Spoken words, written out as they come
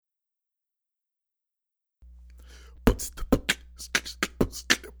Freestyle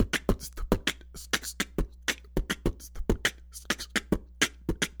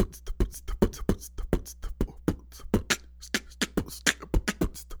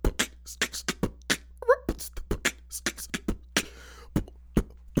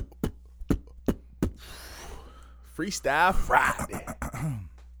Friday.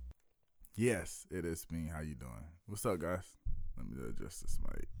 Yes, it is me. How you doing? What's up, guys? Let me adjust this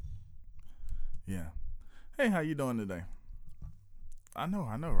mic. Yeah. Hey, how you doing today? I know,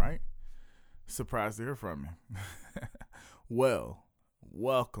 right? Surprised to hear from you. Well,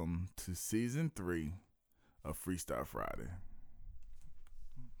 welcome to season 3 of Freestyle Friday.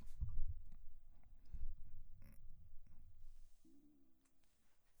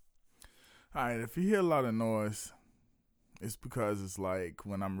 All right, if you hear a lot of noise, it's because it's like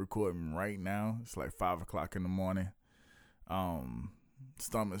when I'm recording right now, it's like 5 o'clock in the morning.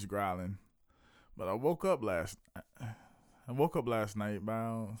 Stomach's growling. But I woke up last night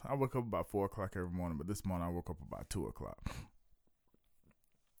I woke up about 4 o'clock every morning, but this morning I woke up about 2 o'clock.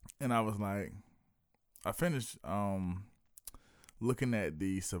 And I was like, I finished looking at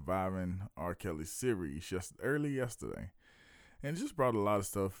the Surviving R. Kelly series early yesterday. And it just brought a lot of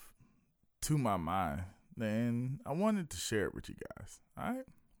stuff to my mind. And I wanted to share it with you guys. All right?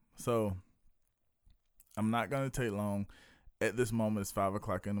 So I'm not going to take long. At this moment, it's 5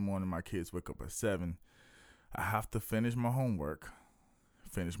 o'clock in the morning. My kids wake up at 7. I have to finish my homework,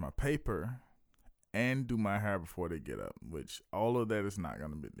 finish my paper, and do my hair before they get up, which all of that is not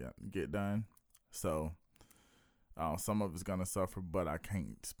going to get done. So some of it's going to suffer, but I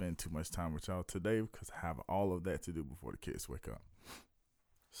can't spend too much time with y'all today because I have all of that to do before the kids wake up.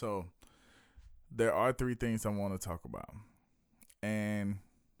 So there are 3 things I want to talk about. And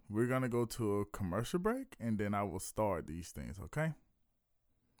we're going to go to a commercial break, and then I will start these things, okay?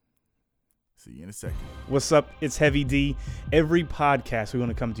 See you in a second. What's up? It's Heavy D. Every podcast, we want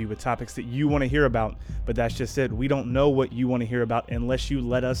to come to you with topics that you want to hear about, but that's just it. We don't know what you want to hear about unless you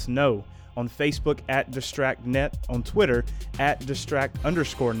let us know. On Facebook @DistractNet, on Twitter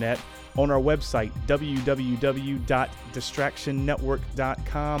 @Distract_net, on our website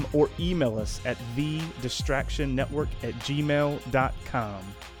www.distractionnetwork.com, or email us at thedistractionnetwork@gmail.com.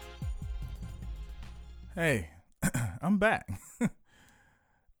 Hey, I'm back.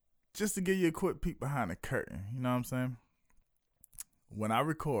 Just to give you a quick peek behind the curtain, you know what I'm saying? When I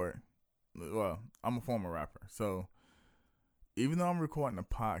record, well, I'm a former rapper, so even though I'm recording a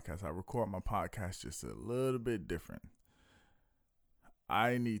podcast, I record my podcast just a little bit different.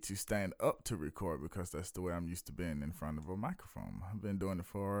 I need to stand up to record because that's the way I'm used to being in front of a microphone. I've been doing it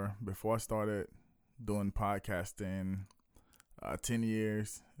before I started doing podcasting, 10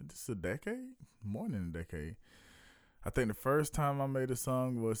 years, just a decade, more than a decade. I think the first time I made a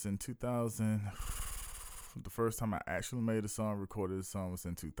song was in 2000. The first time I actually made a song, recorded a song, was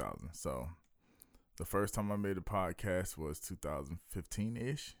in 2000. So the first time I made a podcast was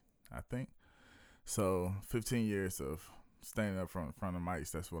 2015-ish, I think. So 15 years of standing up in front of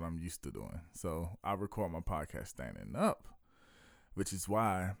mics, that's what I'm used to doing. So I record my podcast standing up, which is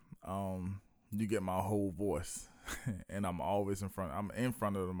why you get my whole voice. And I'm always in front of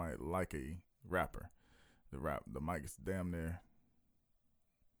the mic like a rapper. The mic is damn near,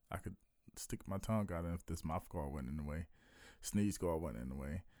 I could stick my tongue out, and if this mouth guard wasn't in the way, sneeze guard wasn't in the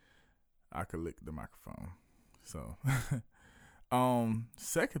way, I could lick the microphone. So,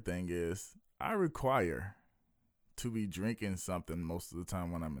 second thing is, I require to be drinking something most of the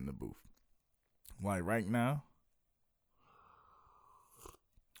time when I'm in the booth. Like right now,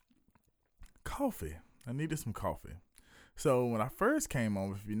 coffee. I needed some coffee. So when I first came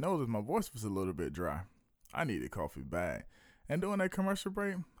on, if you notice, my voice was a little bit dry. I needed coffee bad. And during that commercial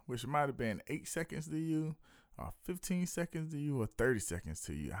break, which might have been 8 seconds to you, or 15 seconds to you, or 30 seconds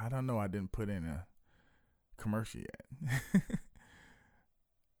to you, I don't know. I didn't put in a commercial yet.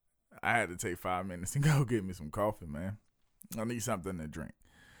 I had to take 5 minutes and go get me some coffee, man. I need something to drink.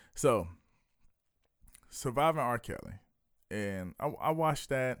 So, Surviving R. Kelly. And I watched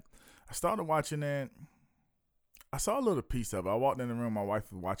that. I started watching it. I saw a little piece of it. I walked in the room. My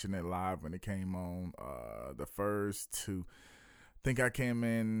wife was watching it live when it came on. The first 2. I think I came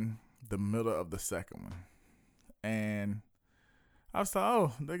in the middle of the second one. And I was like,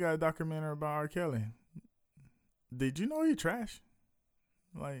 oh, they got a documentary about R. Kelly. Did you know he trash?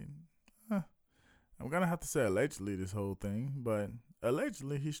 Like, I'm going to have to say allegedly this whole thing, but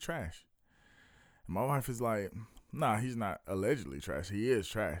allegedly he's trash. And my wife is like, nah, he's not allegedly trash. He is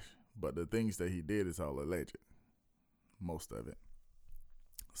trash. But the things that he did is all alleged. Most of it.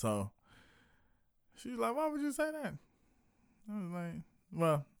 So she's like, why would you say that? I was like,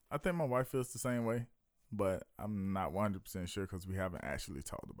 well, I think my wife feels the same way. but I'm not 100% sure because we haven't actually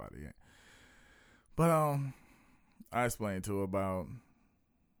talked about it yet. But I explained to her about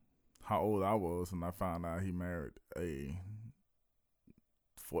how old I was when I found out he married a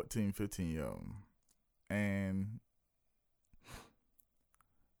 14, 15-year-old. And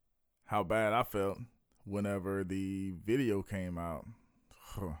how bad I felt whenever the video came out.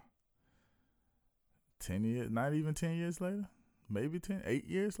 10 years, not even 10 years later, maybe 8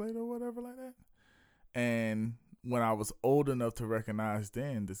 years later or whatever like that. And when I was old enough to recognize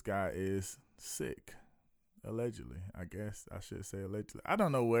then this guy is sick. Allegedly, I guess I should say allegedly. I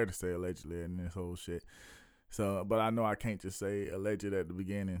don't know where to say allegedly in this whole shit. So, but I know I can't just say alleged at the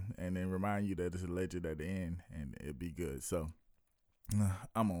beginning and then remind you that it's alleged at the end and it'd be good. So,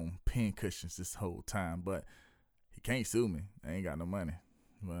 I'm on pin cushions this whole time, but he can't sue me. I ain't got no money.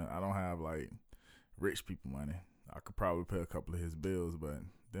 But I don't have like rich people money. I could probably pay a couple of his bills, but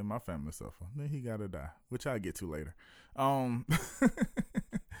then my family suffer. Then he gotta die, which I'll get to later.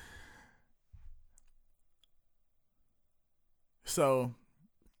 So,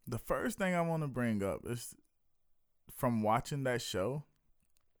 the first thing I want to bring up is from watching that show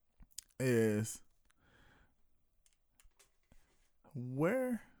is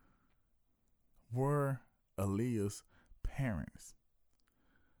where were Aaliyah's parents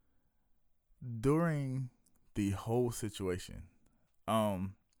during the whole situation?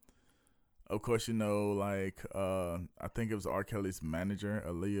 Of course, you know, like I think it was R. Kelly's manager.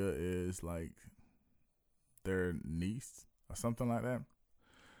 Aaliyah is like their niece or something like that.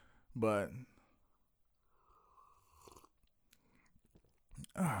 But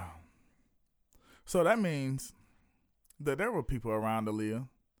so that means that there were people around Aaliyah.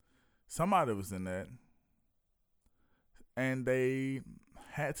 Somebody was in that. And they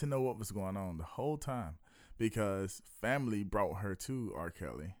had to know what was going on the whole time because family brought her to R.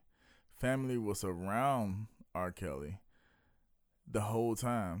 Kelly. Family was around R. Kelly the whole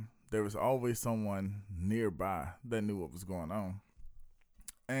time. There was always someone nearby that knew what was going on.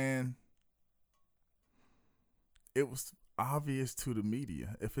 And it was obvious to the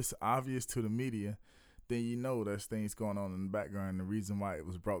media. If it's obvious to the media, then you know there's things going on in the background. The reason why it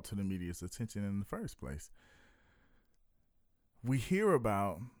was brought to the media's attention in the first place. We hear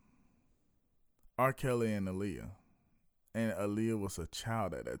about R. Kelly and Aaliyah. And Aaliyah was a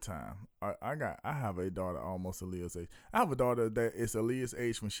child at that time. I have a daughter almost Aaliyah's age. I have a daughter that is Aaliyah's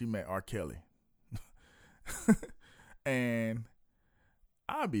age when she met R. Kelly. And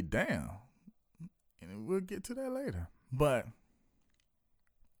I'll be damned. And we'll get to that later. But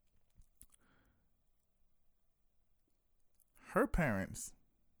her parents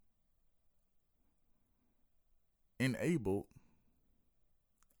enabled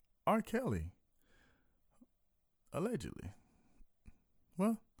R. Kelly. Allegedly.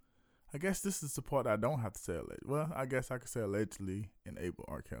 Well, I guess this is the part I don't have to say allegedly. Well, I guess I could say allegedly enable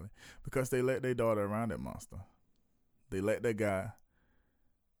R. Kelly because they let their daughter around that monster. They let that guy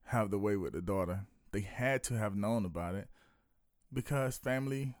have the way with the daughter. They had to have known about it because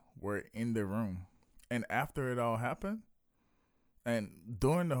family were in the room. And after it all happened, and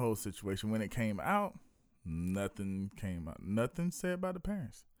during the whole situation, when it came out, nothing came out. Nothing said by the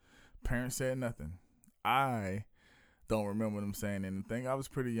parents. Parents said nothing. I don't remember them saying anything. I was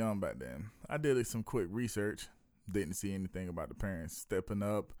pretty young back then. I did some quick research. Didn't see anything about the parents stepping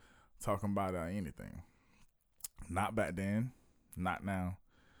up, talking about anything. Not back then. Not now.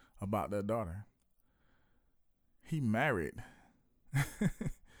 About their daughter. He married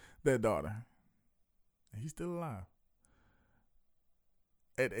their daughter. He's still alive.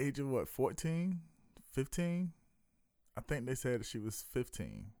 At the age of what, 14? 15? I think they said she was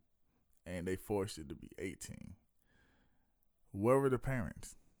 15. And they forced it to be 18. Where were the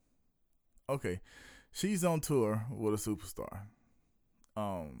parents? Okay, she's on tour with a superstar.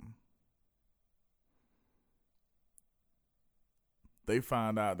 They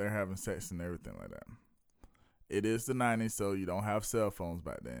find out they're having sex and everything like that. It is the 90s, so you don't have cell phones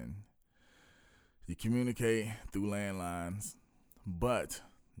back then. You communicate through landlines. But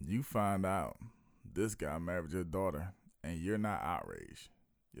you find out this guy married your daughter and you're not outraged.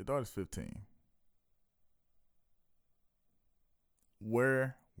 Your daughter's 15.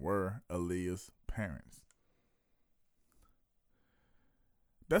 Where were Aaliyah's parents?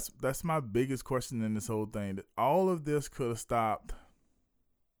 That's my biggest question in this whole thing. That all of this could have stopped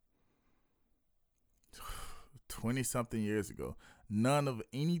 20-something years ago. None of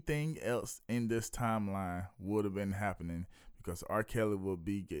anything else in this timeline would have been happening because R. Kelly would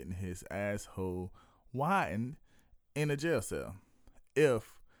be getting his asshole widened in a jail cell.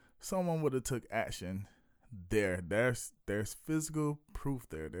 If someone would have took action there's physical proof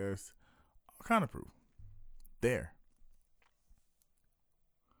there. There's all kind of proof. there.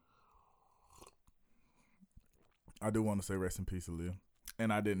 I do want to say rest in peace, Aaliyah.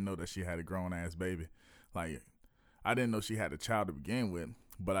 And I didn't know that she had a grown ass baby. Like, I didn't know she had a child to begin with,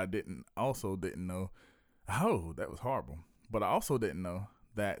 but I also didn't know. Oh, that was horrible. But I also didn't know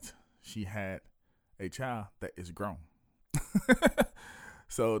that she had a child that is grown.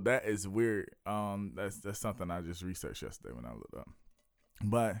 So that is weird. That's something I just researched yesterday when I looked up.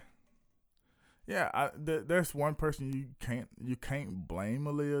 But yeah, there's one person you can't blame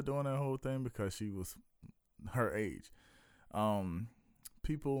Aaliyah doing that whole thing because she was her age.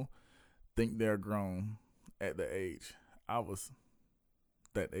 People think they're grown at the age. I was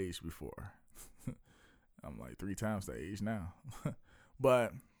that age before. I'm like 3 times the age now.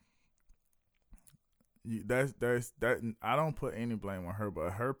 But there's that. I don't put any blame on her,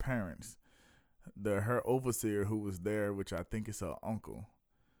 but her parents, her overseer who was there, which I think is her uncle,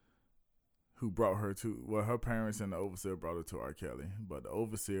 who brought her to. Well, her parents and the overseer brought her to R. Kelly, but the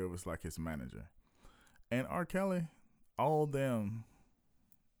overseer was like his manager. And R. Kelly, all of them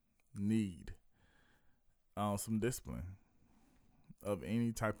need some discipline of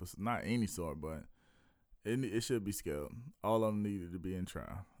any type of, not any sort, but it should be scaled. All of them needed to be in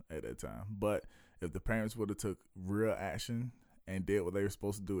trial at that time. But if the parents would have took real action and did what they were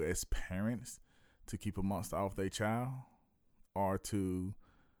supposed to do as parents to keep a monster off their child or to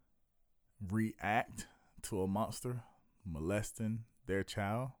react to a monster molesting their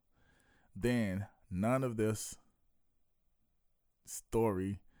child, then none of this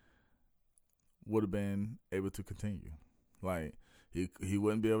story would have been able to continue. Like, he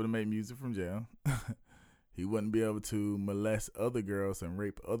wouldn't be able to make music from jail. He wouldn't be able to molest other girls and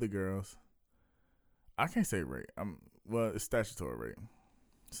rape other girls. I can't say rape. Well, it's statutory rape.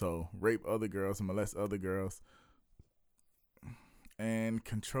 So rape other girls and molest other girls and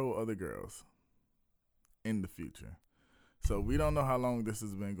control other girls in the future. So we don't know how long this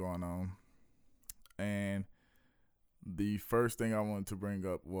has been going on. And the first thing I wanted to bring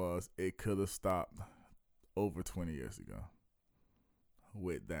up was it could have stopped over 20 years ago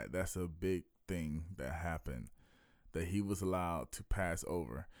with that. That's a big thing that happened that he was allowed to pass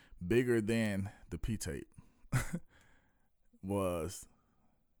over. Bigger than the P-tape was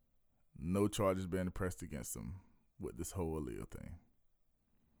no charges being pressed against him with this whole Aaliyah thing.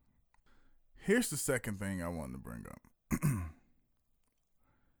 Here's the second thing I wanted to bring up.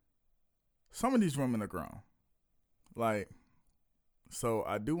 Some of these women are grown. Like, so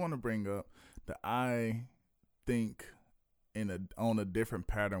I do want to bring up that I think on a different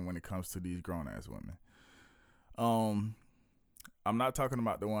pattern when it comes to these grown ass women. I'm not talking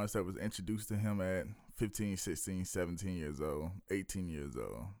about the ones that was introduced to him at 15, 16, 17 years old, 18 years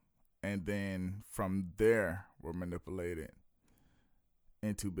old, and then from there were manipulated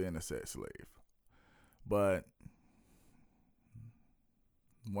into being a sex slave. But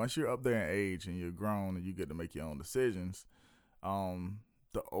once you're up there in age and you're grown and you get to make your own decisions,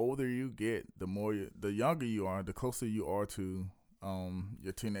 the older you get, the younger you are, the closer you are to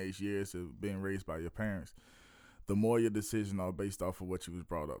your teenage years of being raised by your parents, the more your decisions are based off of what you was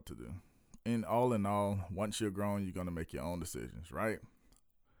brought up to do. And all in all, once you're grown, you're going to make your own decisions, right?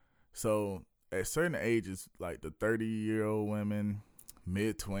 So at certain ages, like the 30-year-old women,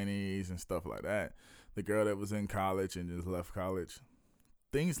 mid-20s and stuff like that, the girl that was in college and just left college,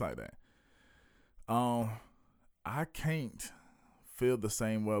 things like that. I can't feel the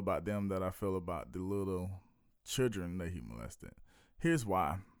same way about them that I feel about the little children that he molested. Here's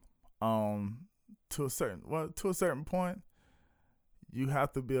why. To a certain point, you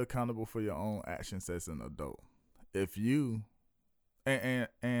have to be accountable for your own actions as an adult. If you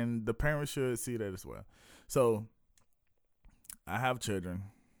and the parents should see that as well. So I have children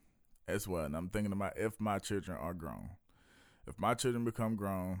as well, and I'm thinking about if my children are grown. If my children become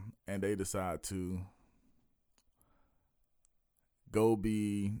grown and they decide to go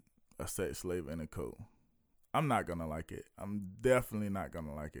be a sex slave in a cult, I'm not going to like it. I'm definitely not going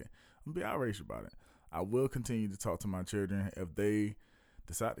to like it. I'm going to be outraged about it. I will continue to talk to my children. If they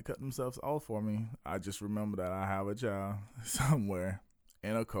decide to cut themselves off for me, I just remember that I have a child somewhere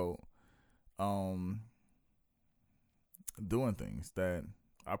in a cult doing things that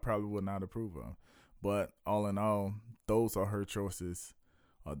I probably would not approve of. But all in all, those are her choices,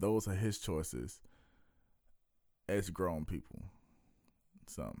 or those are his choices as grown people.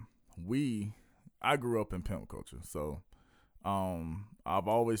 So I grew up in pimp culture, so I've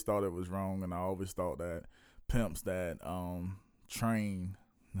always thought it was wrong, and I always thought that pimps that train,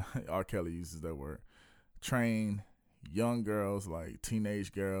 R. Kelly uses that word, train young girls, like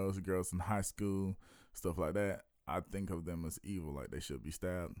teenage girls, girls in high school, stuff like that, I think of them as evil, like they should be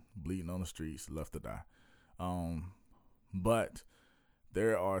stabbed, bleeding on the streets, left to die. But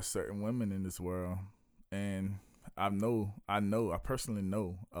there are certain women in this world, and I personally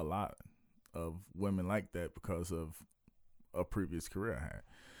know a lot of women like that because of a previous career I had.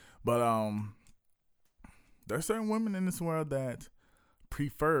 But there are certain women in this world that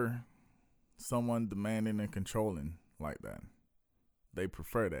prefer someone demanding and controlling like that. They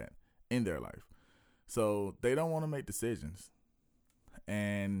prefer that in their life. So they don't want to make decisions.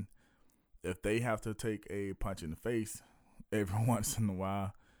 And if they have to take a punch in the face every once in a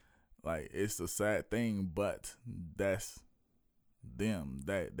while, like, it's a sad thing, but that's them,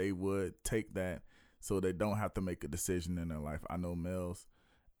 that they would take that so they don't have to make a decision in their life. I know males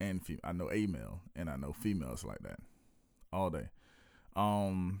and I know a male and I know females like that all day.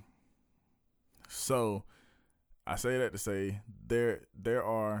 So I say that to say there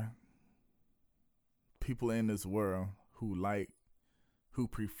are people in this world who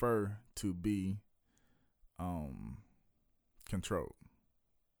prefer to be controlled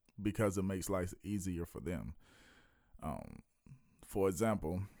because it makes life easier for them. For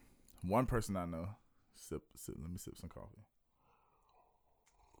example, one person I know, let me sip some coffee.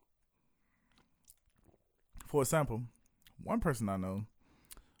 For example, one person I know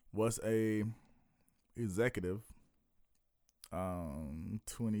was a executive,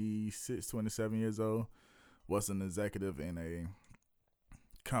 26, 27 years old, was an executive in a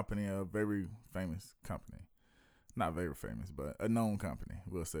company, a very famous company. Not very famous, but a known company.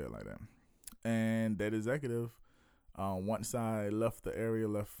 We'll say it like that. And that executive, once I left the area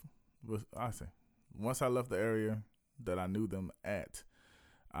that I knew them at,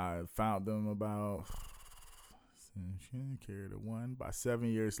 I found them about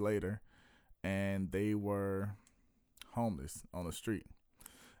 7 years later, and they were homeless on the street.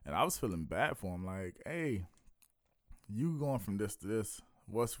 And I was feeling bad for them, like, hey, you going from this to this,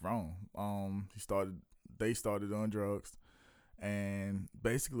 what's wrong? They started doing drugs, and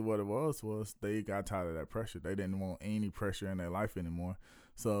basically what it was they got tired of that pressure. They didn't want any pressure in their life anymore,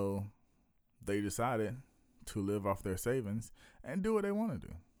 so they decided to live off their savings and do what they want to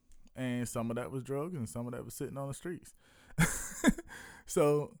do. And some of that was drugs, and some of that was sitting on the streets.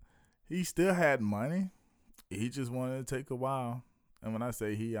 So he still had money. He just wanted to take a while. And when I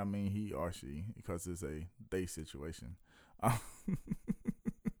say he, I mean he or she, because it's a they situation.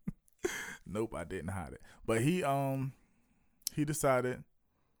 Nope, I didn't hide it. But he decided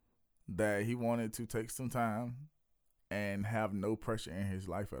that he wanted to take some time and have no pressure in his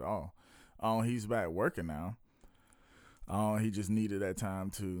life at all. He's back working now. He just needed that time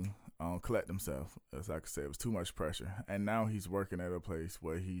to collect himself. As I could say, it was too much pressure. And now he's working at a place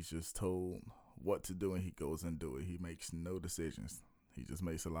where he's just told what to do and he goes and do it. He makes no decisions. He just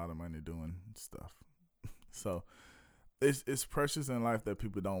makes a lot of money doing stuff. So it's pressures in life that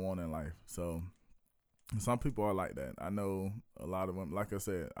people don't want in life. So some people are like that. I know a lot of women. Like I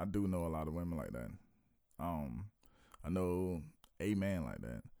said, I do know a lot of women like that. I know a man like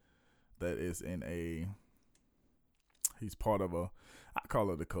that. That is in a. He's part of a. I call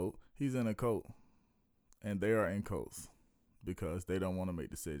it a cult. He's in a cult, and they are in cults because they don't want to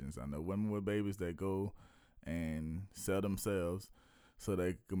make decisions. I know women with babies that go and sell themselves so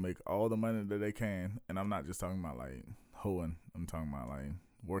they can make all the money that they can. And I'm not just talking about like hoeing. I'm talking about like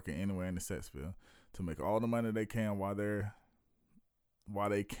working anywhere in the sex field to make all the money they can while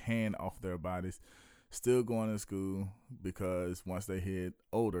they can off their bodies, still going to school, because once they get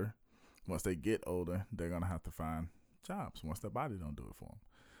older, they're gonna have to find jobs once their body don't do it for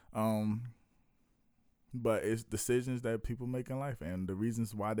them. But it's decisions that people make in life, and the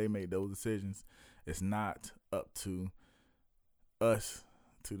reasons why they make those decisions, it's not up to us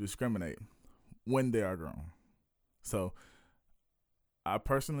to discriminate when they are grown. So I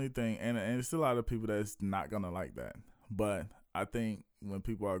personally think, and it's a lot of people that's not gonna like that, but I think when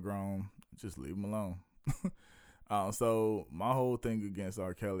people are grown, just leave them alone. So my whole thing against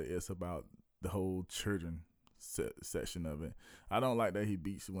R. Kelly is about the whole children section of it. I don't like that he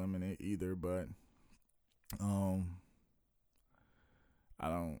beats women either, but I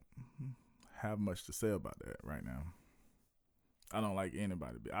don't have much to say about that right now. I don't like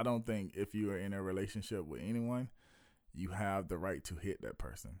anybody. I don't think if you are in a relationship with anyone, you have the right to hit that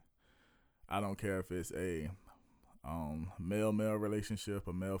person. I don't care if it's a male-male relationship,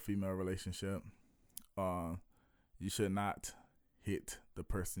 a male-female relationship. You should not hit the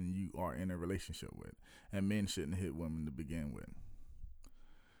person you are in a relationship with. And men shouldn't hit women to begin with.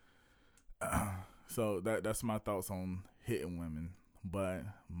 So that's my thoughts on hitting women. But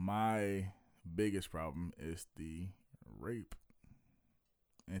my biggest problem is the rape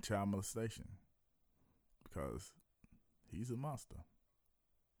and child molestation, because he's a monster.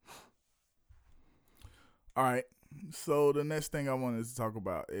 All right. So the next thing I wanted to talk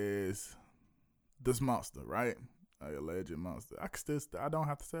about is this monster, right? A alleged monster. I don't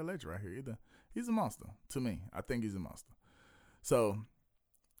have to say alleged right here either. He's a monster to me. I think he's a monster. So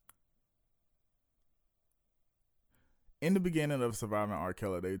in the beginning of Surviving R.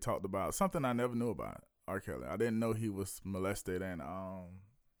 Kelly, they talked about something I never knew about R. Kelly. I didn't know he was molested, and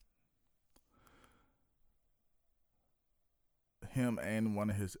him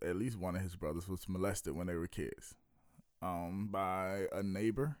and at least one of his brothers was molested when they were kids, by a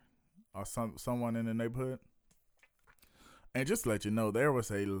neighbor or someone in the neighborhood. And just to let you know, there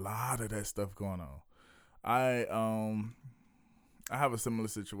was a lot of that stuff going on. I have a similar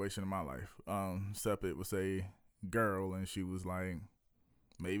situation in my life. Except it was a girl, and she was like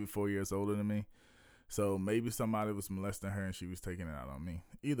maybe 4 years older than me. So maybe somebody was molesting her and she was taking it out on me.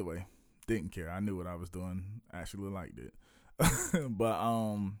 Either way, didn't care. I knew what I was doing. Actually liked it. But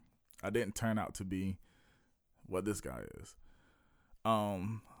I didn't turn out to be what this guy is.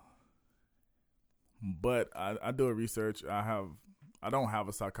 But I do a research. I don't have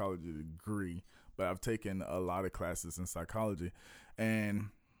a psychology degree, but I've taken a lot of classes in psychology, and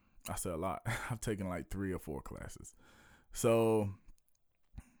I say a lot. I've taken like 3 or 4 classes. So,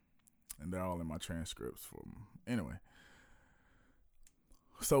 and they're all in my transcripts anyway.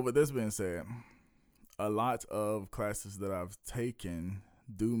 So with this being said, a lot of classes that I've taken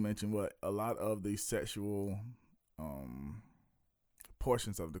do mention a lot of the sexual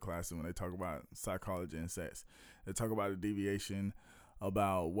portions of the class. And when they talk about psychology and sex, they talk about a deviation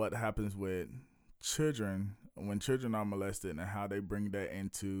about what happens with children when children are molested and how they bring that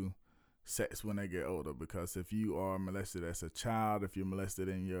into sex when they get older. Because if you are molested as a child, if you're molested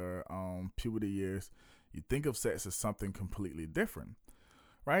in your puberty years, you think of sex as something completely different,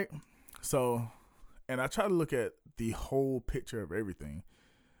 right? So, and I try to look at the whole picture of everything.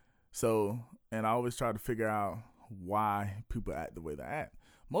 So, and I always try to figure out why people act the way they act.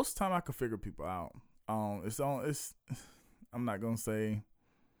 Most of the time I can figure people out. I'm not going to say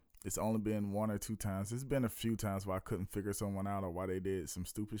it's only been 1 or 2 times. It's been a few times where I couldn't figure someone out or why they did some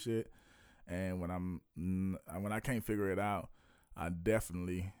stupid shit. And when I can't figure it out, I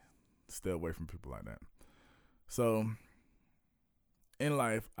definitely stay away from people like that. So in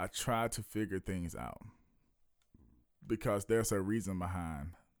life, I try to figure things out because there's a reason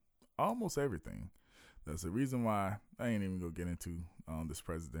behind almost everything. There's a reason why I ain't even gonna get into this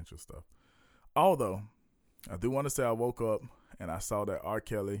presidential stuff. Although I do want to say I woke up and I saw that R.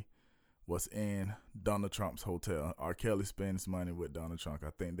 Kelly was in Donald Trump's hotel. R. Kelly spends money with Donald Trump. I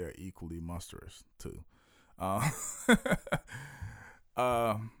think they're equally monstrous too.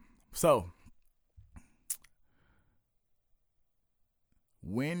 So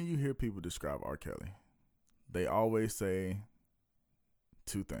when you hear people describe R. Kelly, they always say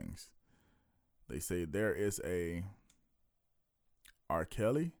 2 things. They say there is a R.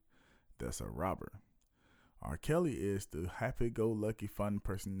 Kelly, there's a Robert. R. Kelly is the happy-go-lucky fun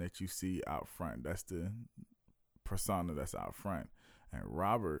person that you see out front. That's the persona that's out front. And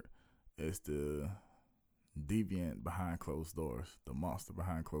Robert is the deviant behind closed doors, the monster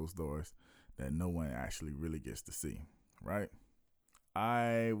behind closed doors that no one actually really gets to see, right?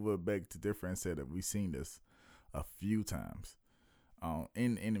 I would beg to differ and say that we've seen this a few times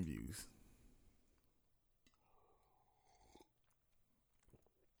in interviews.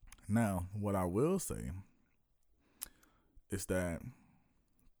 Now, what I will say is that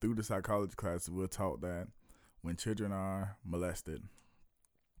through the psychology classes, we're taught that when children are molested,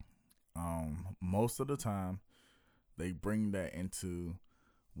 most of the time they bring that into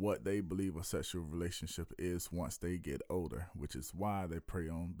what they believe a sexual relationship is once they get older, which is why they prey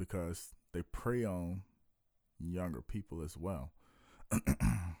on, because they prey on younger people as well.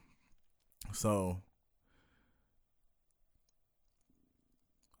 So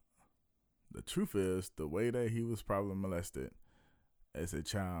the truth is, the way that he was probably molested as a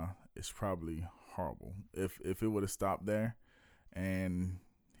child is probably horrible. If it would have stopped there and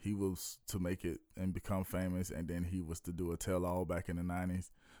he was to make it and become famous, and then he was to do a tell-all back in the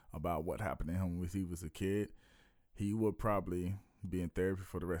 90s about what happened to him when he was a kid, he would probably be in therapy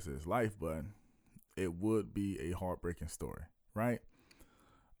for the rest of his life, but it would be a heartbreaking story, right?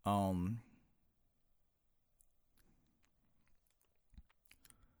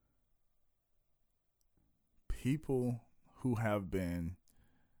 People who have been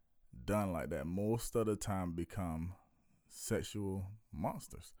done like that most of the time become sexual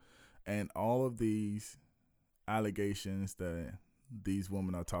monsters. And all of these allegations that these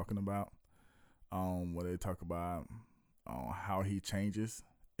women are talking about, where they talk about how he changes,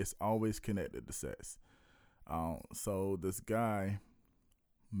 it's always connected to sex. So this guy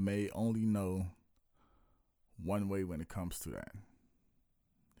may only know one way when it comes to that.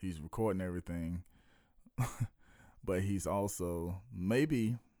 He's recording everything, but he's also,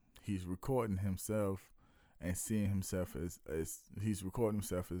 maybe he's recording himself and seeing himself as he's recording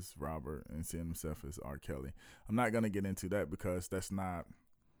himself as Robert and seeing himself as R. Kelly. I'm not going to get into that because that's not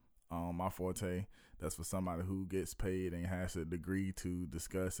my forte. That's for somebody who gets paid and has a degree to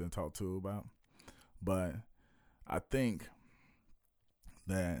discuss and talk to about. But I think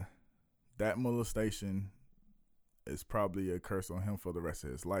that molestation is probably a curse on him for the rest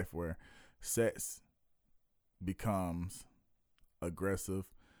of his life, where sex becomes aggressive,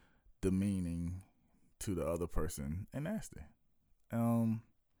 demeaning to the other person, and nasty.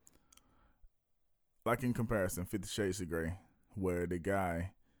 Like in comparison, 50 Shades of Grey, where the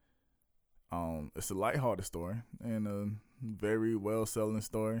guy, it's a lighthearted story and a very well-selling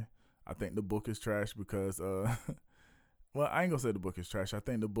story. I think the book is trash because, well, I ain't gonna say the book is trash. I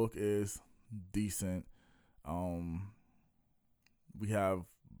think the book is decent. We have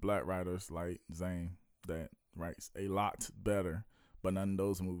black writers like Zane that writes a lot better, but none of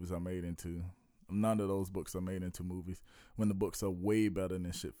those books are made into movies when the books are way better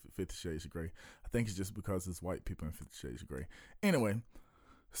than 50 Shades of Grey. I think it's just because it's white people in 50 Shades of Grey. Anyway,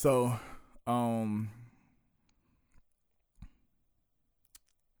 so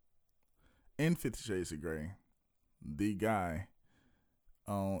in 50 Shades of Grey, the guy,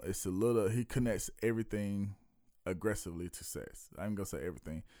 he connects everything aggressively to sex. I ain't gonna say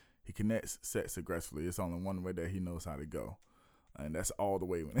everything. He connects sex aggressively. It's only one way that he knows how to go. And that's all the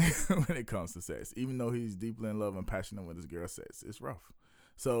way when it comes to sex. Even though he's deeply in love and passionate with his girl sex, it's rough.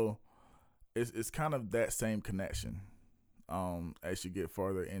 So it's kind of that same connection as you get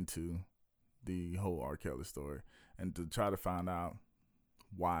further into the whole R. Kelly story and to try to find out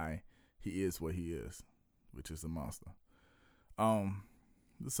why he is what he is, which is a monster.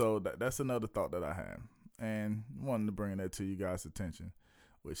 So that's another thought that I had and wanted to bring that to you guys' attention,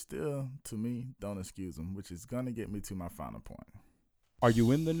 which still, to me, don't excuse him, which is going to get me to my final point. Are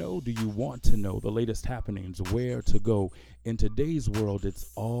you in the know? Do you want to know the latest happenings, where to go? In today's world,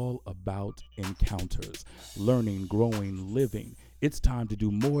 it's all about encounters, learning, growing, living. It's time to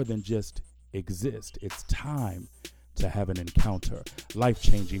do more than just exist. It's time to have an encounter,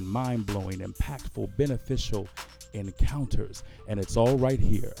 life-changing, mind-blowing, impactful, beneficial encounters. And it's all right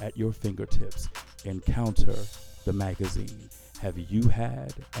here at your fingertips. Encounter the magazine. Have you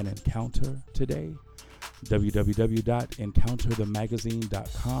had an encounter today?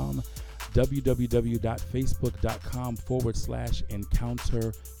 www.encounterthemagazine.com,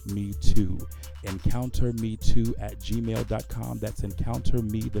 www.facebook.com/encounterme2, encounterme2@gmail.com. That's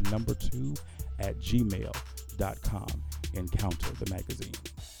encounterme2@gmail.com. Encounter the magazine.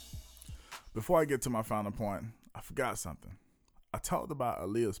 Before I get to my final point, I forgot something. I talked about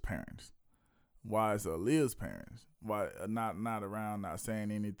Aaliyah's parents. Why is Aaliyah's parents not around, not saying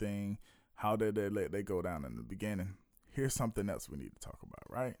anything? How did they let they go down in the beginning? Here's something else we need to talk about,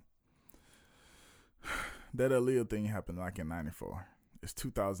 right? That Aaliyah thing happened like in 94. It's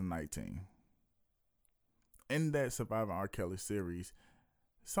 2019. In that Surviving R. Kelly series,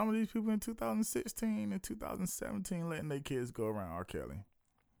 some of these people in 2016 and 2017 letting their kids go around R. Kelly.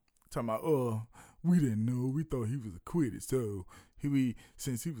 Talking about, we didn't know. We thought he was acquitted. So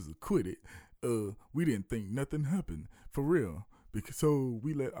since he was acquitted, we didn't think nothing happened. For real. So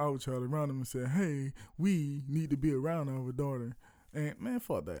we let our child around him and said, hey, we need to be around our daughter. And man,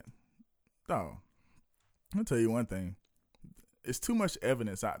 fuck that. No. I'll tell you one thing. It's too much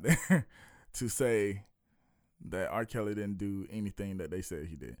evidence out there to say that R. Kelly didn't do anything that they said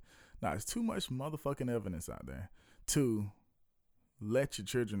he did. Now, it's too much motherfucking evidence out there to let your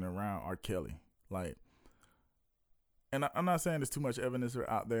children around R. Kelly. Like, and I'm not saying there's too much evidence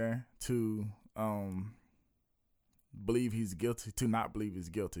out there to believe he's guilty, to not believe he's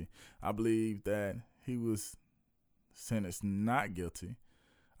guilty. I believe that he was sentenced not guilty.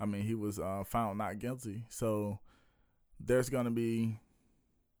 I mean, he was found not guilty. So there's going to be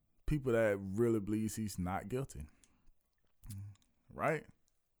people that really believes he's not guilty. Right?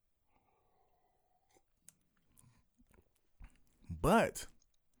 But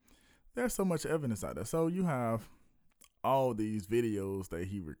there's so much evidence out there. So you have all these videos that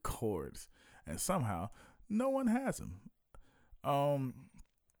he records, and somehow no one has him.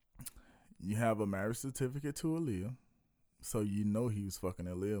 You have a marriage certificate to Aaliyah, so you know he was fucking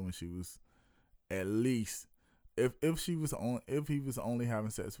Aaliyah when she was at least, if he was only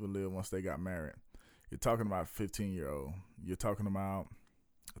having sex with Aaliyah once they got married. You're talking about a 15-year-old. You're talking about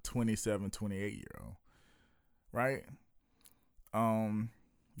a 27, 28-year-old, right?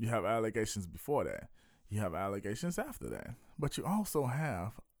 You have allegations before that. You have allegations after that. But you also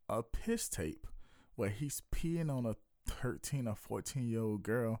have a piss tape where he's peeing on a 13 or 14-year-old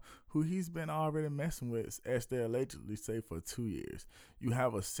girl who he's been already messing with, as they allegedly say, for 2 years. You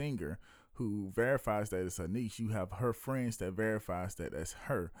have a singer who verifies that it's her niece. You have her friends that verifies that that's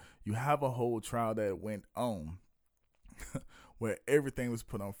her. You have a whole trial that went on where everything was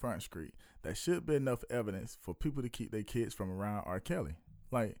put on Front Street. That should be enough evidence for people to keep their kids from around R. Kelly.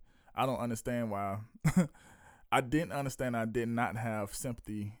 Like, I don't understand why. I didn't understand. I did not have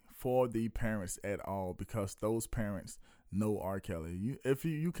sympathy for the parents at all, because those parents know R. Kelly.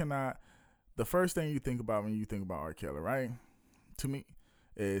 You cannot, the first thing you think about when you think about R. Kelly, right? To me,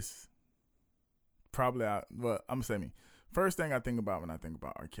 is probably, I'm gonna say me. First thing I think about when I think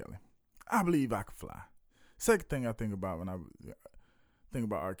about R. Kelly, I Believe I Could Fly. Second thing I think about when I think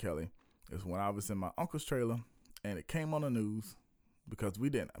about R. Kelly is when I was in my uncle's trailer and it came on the news, because we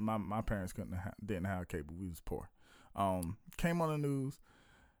didn't, my parents didn't have cable. We was poor. Came on the news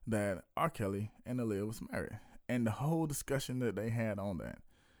that R. Kelly and Aaliyah was married, and the whole discussion that they had on that,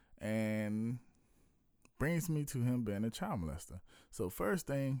 and brings me to him being a child molester. So first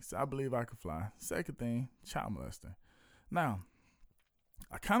thing, I Believe I Could Fly. Second thing, child molester. Now,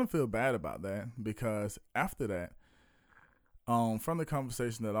 I kind of feel bad about that, because after that, from the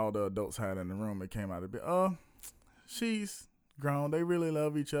conversation that all the adults had in the room, it came out a bit, she's grown. They really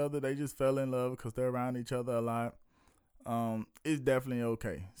love each other. They just fell in love because they're around each other a lot. It's definitely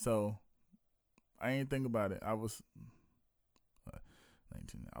okay. So I ain't think about it. I was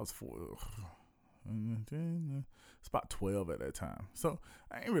 19. I was 4. It's about 12 at that time. So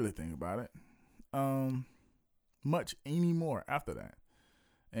I ain't really think about it much anymore after that.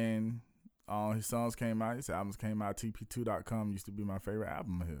 And his songs came out. His albums came out. TP2.com used to be my favorite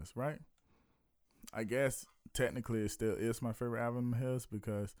album of his, right? I guess technically it still is my favorite album of his,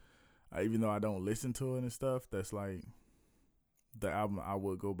 because even though I don't listen to it and stuff, that's like the album I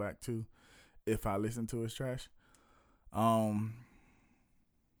would go back to if I listen to his trash. So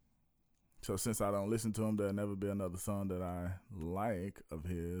since I don't listen to him, there'll never be another song that I like of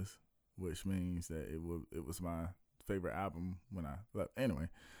his, which means that it was my favorite album when I left. Anyway,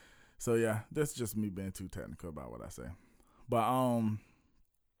 so yeah, that's just me being too technical about what I say. But I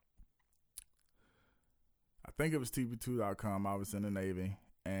think it was TP2.com. I was in the Navy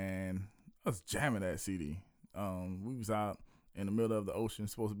and I was jamming that CD. We was out in the middle of the ocean,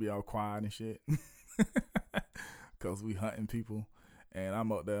 supposed to be all quiet and shit, because we hunting people, and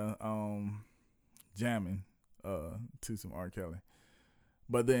I'm up there jamming to some R. Kelly.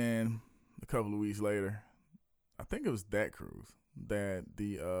 But then a couple of weeks later, I think it was that cruise that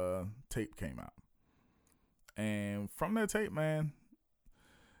the tape came out, and from that tape, man,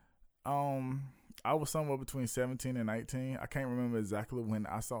 I was somewhere between 17 and 19. I can't remember exactly when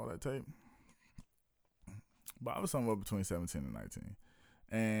I saw that tape, but I was somewhere between 17 and 19.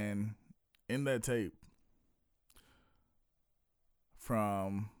 And in that tape,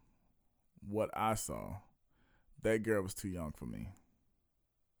 from what I saw, that girl was too young for me.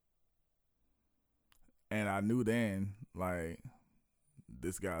 And I knew then, like,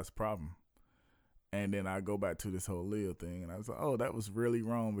 this guy's a problem. And then I go back to this whole Lil thing, and I was like, oh, that was really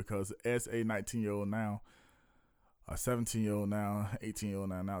wrong, because as a 19-year-old now, a 17-year-old now, 18-year-old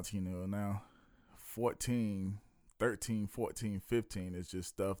now, 19-year-old now, 13, 14, 15 is just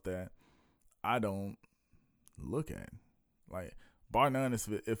stuff that I don't look at. Like, bar none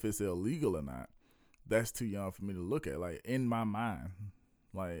if it's illegal or not, that's too young for me to look at. Like, in my mind,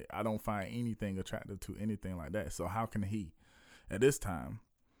 like, I don't find anything attractive to anything like that. So how can he? At this time,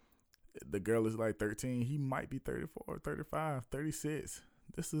 the girl is like 13. He might be 34, 35, 36.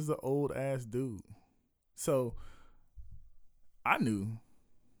 This is an old ass dude. So I knew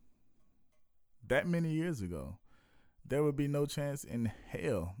that many years ago there would be no chance in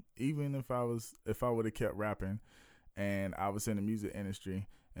hell, even if I would have kept rapping and I was in the music industry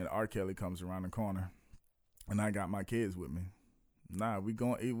and R. Kelly comes around the corner and I got my kids with me. Nah, we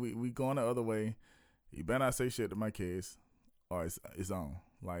going the other way. You better not say shit to my kids or it's on.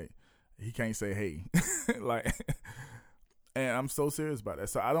 Like, he can't say hey. Like, and I'm so serious about that.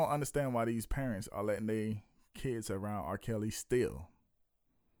 So I don't understand why these parents are letting their kids around R. Kelly still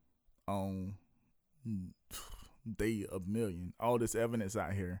on day of million. All this evidence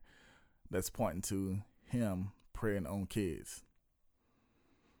out here that's pointing to him preying on kids.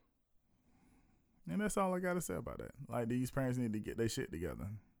 And that's all I got to say about that. Like, these parents need to get their shit together.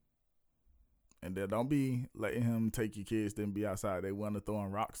 And then don't be letting him take your kids, then be outside. They want to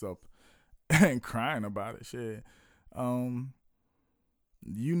throwing rocks up and crying about it. Shit. You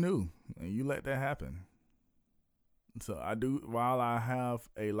knew, and you let that happen. So I do, while I have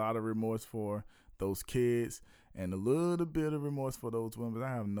a lot of remorse for those kids and a little bit of remorse for those women, I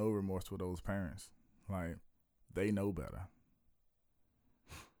have no remorse for those parents. Like, they know better.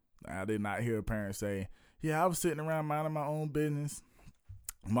 I did not hear a parent say, yeah, I was sitting around minding my own business,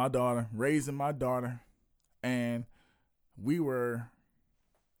 my daughter, raising my daughter, and we were,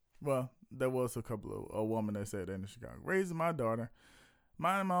 well, there was a woman that said that in Chicago, raising my daughter,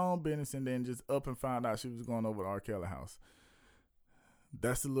 minding my own business, and then just up and found out she was going over to R. Kelly house.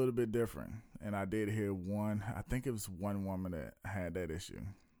 That's a little bit different. And I did hear I think it was one woman that had that issue.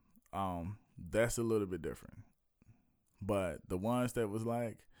 That's a little bit different. But the ones that was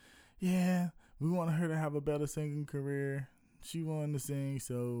like, yeah, we want her to have a better singing career. She wanted to sing,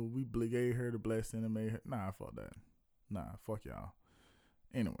 so we gave her the blessing and made her. Nah, fuck that. Nah, fuck y'all.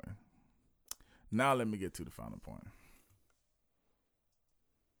 Anyway, now let me get to the final point.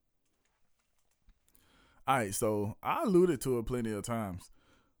 All right, so I alluded to it plenty of times.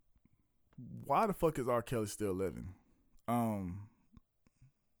 Why the fuck is R. Kelly still living?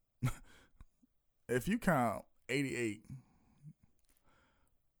 If you count 88,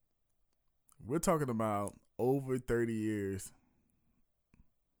 we're talking about over 30 years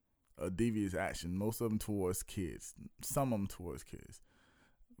of devious action, most of them towards kids, some of them towards kids.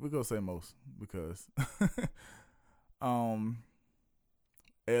 We're going to say most because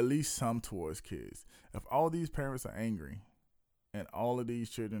at least some towards kids. If all these parents are angry and all of these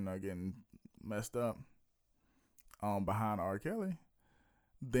children are getting messed up behind R. Kelly,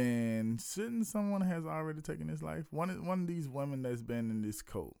 then shouldn't someone has already taken his life? One of these women that's been in this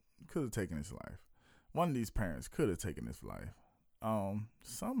cult could have taken his life. One of these parents could have taken his life.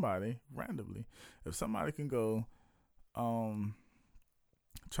 Somebody randomly, if somebody can go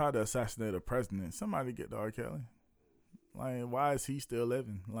try to assassinate a president, somebody get to R. Kelly. Like, why is he still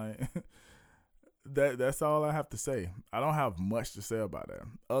living? Like, that's all I have to say. I don't have much to say about that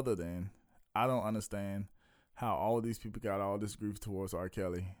other than I don't understand how all these people got all this grief towards R.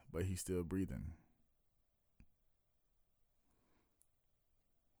 Kelly, but he's still breathing.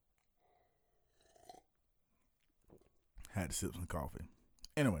 Had to sip some coffee.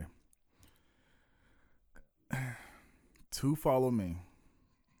 Anyway, to follow me,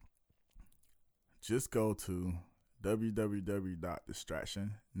 just go to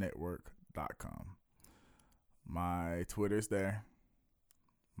www.distractionnetwork.com. My Twitter's there.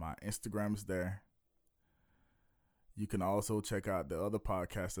 My Instagram's there. You can also check out the other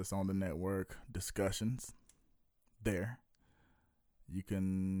podcast that's on the network, Discussions, there. You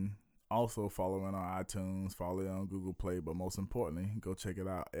can also follow it on iTunes, follow it on Google Play, but most importantly, go check it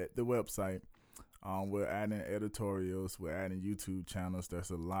out at the website. We're adding editorials. We're adding YouTube channels. There's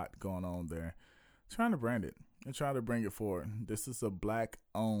a lot going on there. Trying to brand it and try to bring it forward. This is a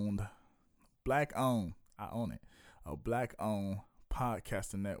black-owned, I own it, a black-owned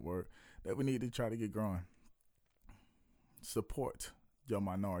podcasting network that we need to try to get growing. Support your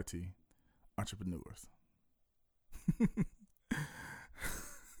minority entrepreneurs.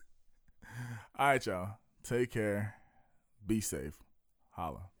 All right, y'all. Take care. Be safe.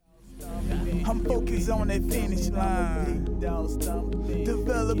 Holla. I'm focused on that finish line,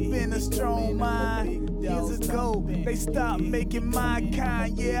 developing a strong mind. Years ago, they stopped making my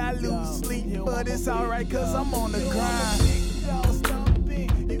kind. Yeah, I lose sleep, but it's alright cause I'm on the grind.